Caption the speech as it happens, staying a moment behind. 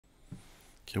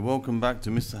Okay, welcome back to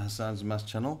Mr. Hassan's Maths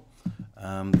channel.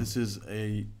 This is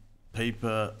a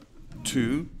paper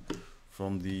 2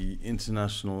 from the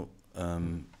International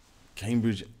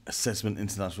Cambridge Assessment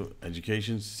International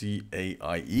Education,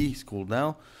 CAIE, it's called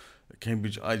now.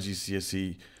 Cambridge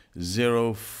IGCSE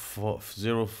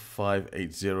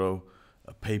 0580,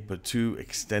 paper 2,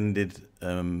 extended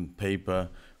paper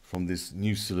from this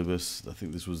new syllabus. I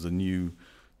think this is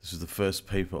the first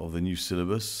paper of the new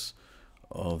syllabus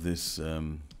of this,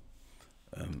 when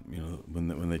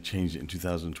they changed it in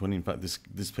 2020. In fact,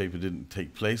 this paper didn't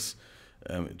take place.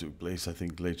 It took place, I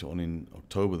think, later on in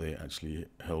October. They actually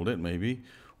held it, maybe,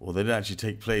 or they didn't actually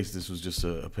take place. This was just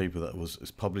a paper that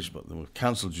was published, but they were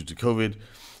cancelled due to COVID.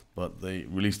 But they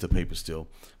released the paper still.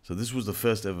 So this was the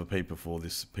first ever paper for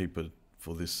this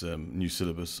new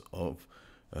syllabus of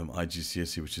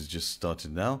IGCSE, which has just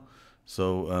started now.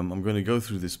 So I'm going to go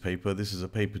through this paper. This is a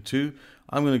paper 2.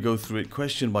 I'm going to go through it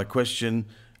question by question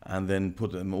and then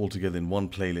put them all together in one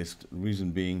playlist. The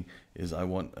reason being is I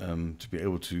want to be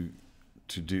able to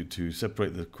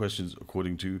separate the questions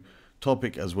according to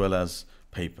topic as well as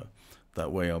paper.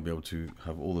 That way I'll be able to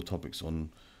have all the topics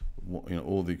on,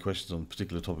 all the questions on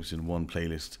particular topics in one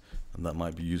playlist, and that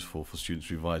might be useful for students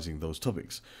revising those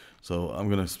topics. So I'm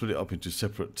going to split it up into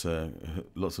separate,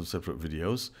 lots of separate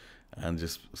videos, and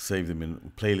just save them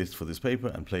in playlist for this paper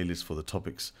and playlist for the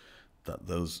topics that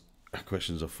those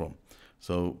questions are from.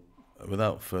 So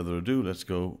without further ado, let's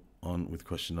go on with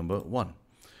question number 1.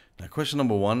 Now, question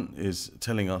number 1 is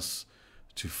telling us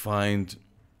to find,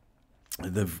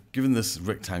 they've given this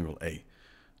rectangle A.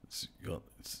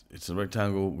 It's a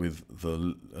rectangle with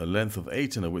a length of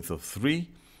 8 and a width of 3.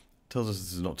 Tells us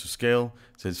this is not to scale.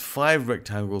 It says 5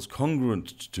 rectangles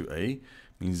congruent to A,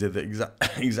 means that they're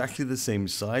exactly the same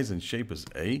size and shape as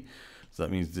A. So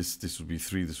that means this would be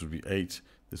 3, this would be 8,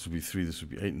 this would be 3, this would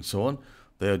be 8, and so on.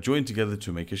 They are joined together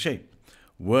to make a shape.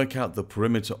 Work out the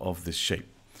perimeter of this shape.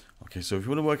 Okay, so if you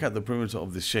want to work out the perimeter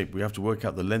of this shape, we have to work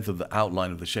out the length of the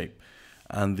outline of the shape.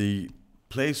 And the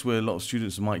place where a lot of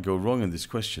students might go wrong in this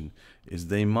question is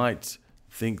they might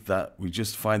think that we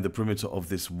just find the perimeter of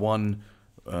this one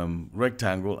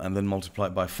rectangle and then multiply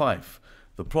it by 5.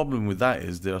 The problem with that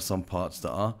is there are some parts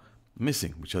that are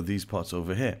missing, which are these parts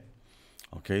over here.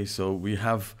 Okay, so we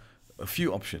have a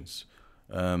few options.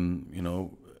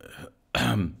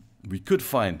 We could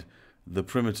find the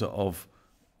perimeter of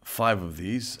 5 of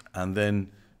these and then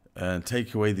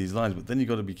take away these lines, but then you've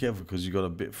got to be careful because you've got a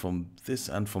bit from this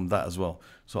and from that as well.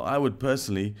 So I would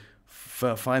personally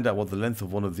find out what the length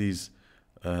of one of these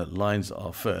lines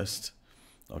are first,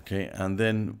 okay, and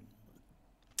then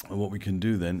what we can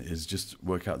do then is just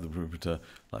work out the perimeter.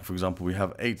 Like, for example, we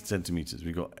have 8 centimeters.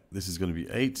 This is going to be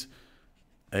 8,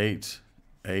 8,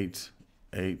 8,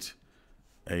 8,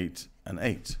 8, and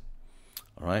 8.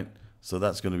 All right, so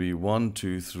that's going to be 1,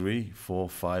 2, 3, 4,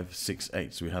 5, 6,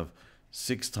 8. So we have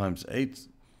 6 times 8.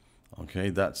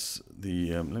 Okay, that's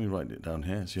the, let me write it down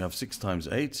here. So you have 6 times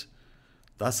 8.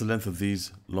 That's the length of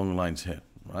these long lines here,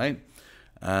 right?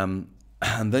 And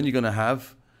then you're going to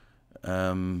have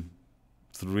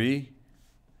 3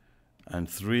 and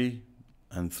 3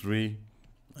 and 3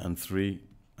 and 3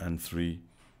 and 3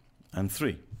 and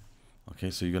 3. Okay,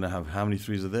 so you're going to have, how many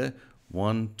 3s are there?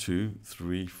 1, 2,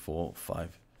 3, 4,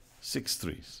 5, 6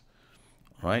 3s.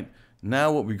 All right,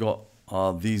 now what we got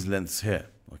are these lengths here.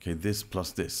 Okay, this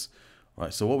plus this. All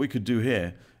right, so what we could do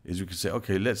here is we could say,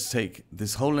 okay, let's take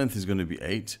this whole length is going to be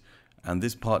 8 and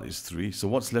this part is 3. So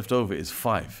what's left over is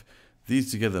 5. These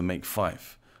together make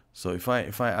 5. So if I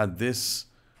add this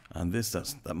and this,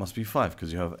 that must be 5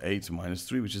 because you have 8 minus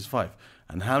 3, which is 5.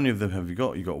 And how many of them have you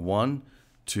got? You got 1,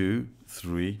 2,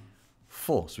 3,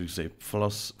 4. So we say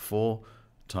plus 4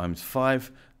 times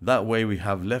 5. That way we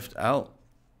have left out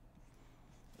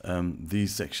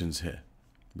these sections here.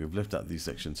 We've left out these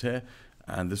sections here,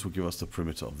 and this will give us the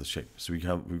perimeter of the shape. So we've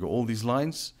got all these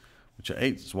lines, which are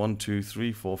 8. It's 1, 2,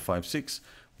 3, 4, 5, 6.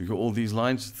 We've got all these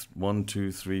lines, 1,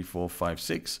 2, 3, 4, 5,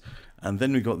 6. And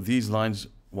then we've got these lines,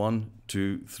 1,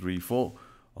 2, 3, 4,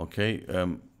 okay,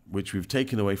 which we've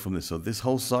taken away from this. So this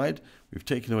whole side, we've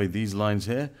taken away these lines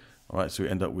here. All right, so we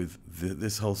end up with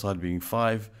this whole side being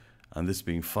 5, and this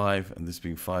being 5, and this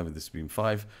being 5, and this being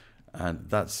 5. And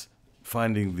that's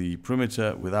finding the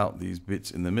perimeter without these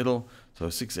bits in the middle. So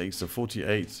 6 8s are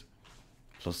 48,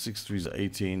 plus 6 3s are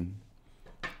 18,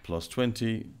 plus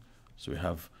 20. So we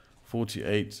have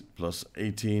 48 plus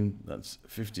 18, that's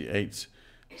 58.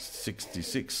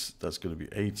 66, that's going to be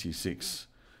 86.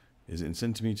 Is it in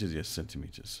centimeters? Yes,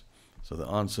 centimeters. So the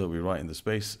answer we write in the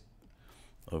space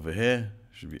over here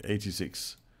should be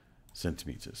 86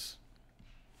 centimeters.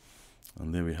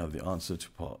 And there we have the answer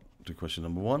to question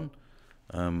number 1.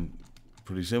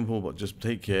 Pretty simple, but just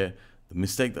take care. The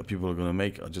mistake that people are going to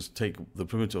make are just take the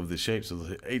perimeter of this shape, so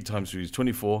the 8 times 3 is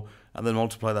 24, and then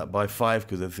multiply that by 5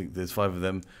 because they think there's 5 of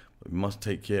them. But we must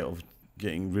take care of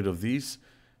getting rid of these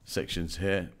sections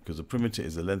here because the perimeter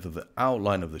is the length of the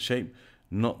outline of the shape,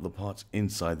 not the parts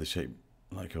inside the shape,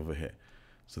 like over here.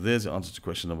 So there's the answer to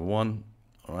question number 1.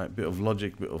 All right, bit of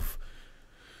logic, bit of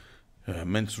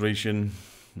mensuration,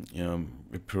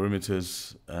 with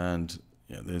perimeters, and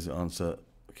there's the answer.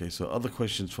 Okay, so other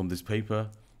questions from this paper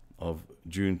of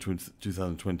June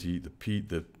 2020, the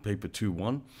paper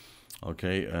 2-1,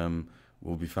 okay,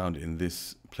 will be found in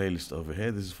this playlist over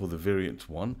here. This is for the variant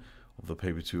 1 of the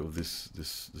paper 2 of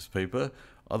this paper.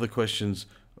 Other questions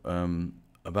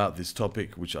about this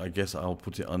topic, which I guess I'll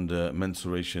put it under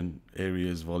mensuration,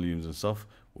 areas, volumes and stuff,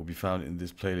 will be found in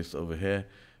this playlist over here.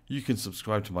 You can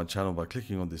subscribe to my channel by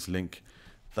clicking on this link.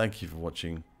 Thank you for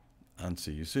watching and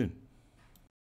see you soon.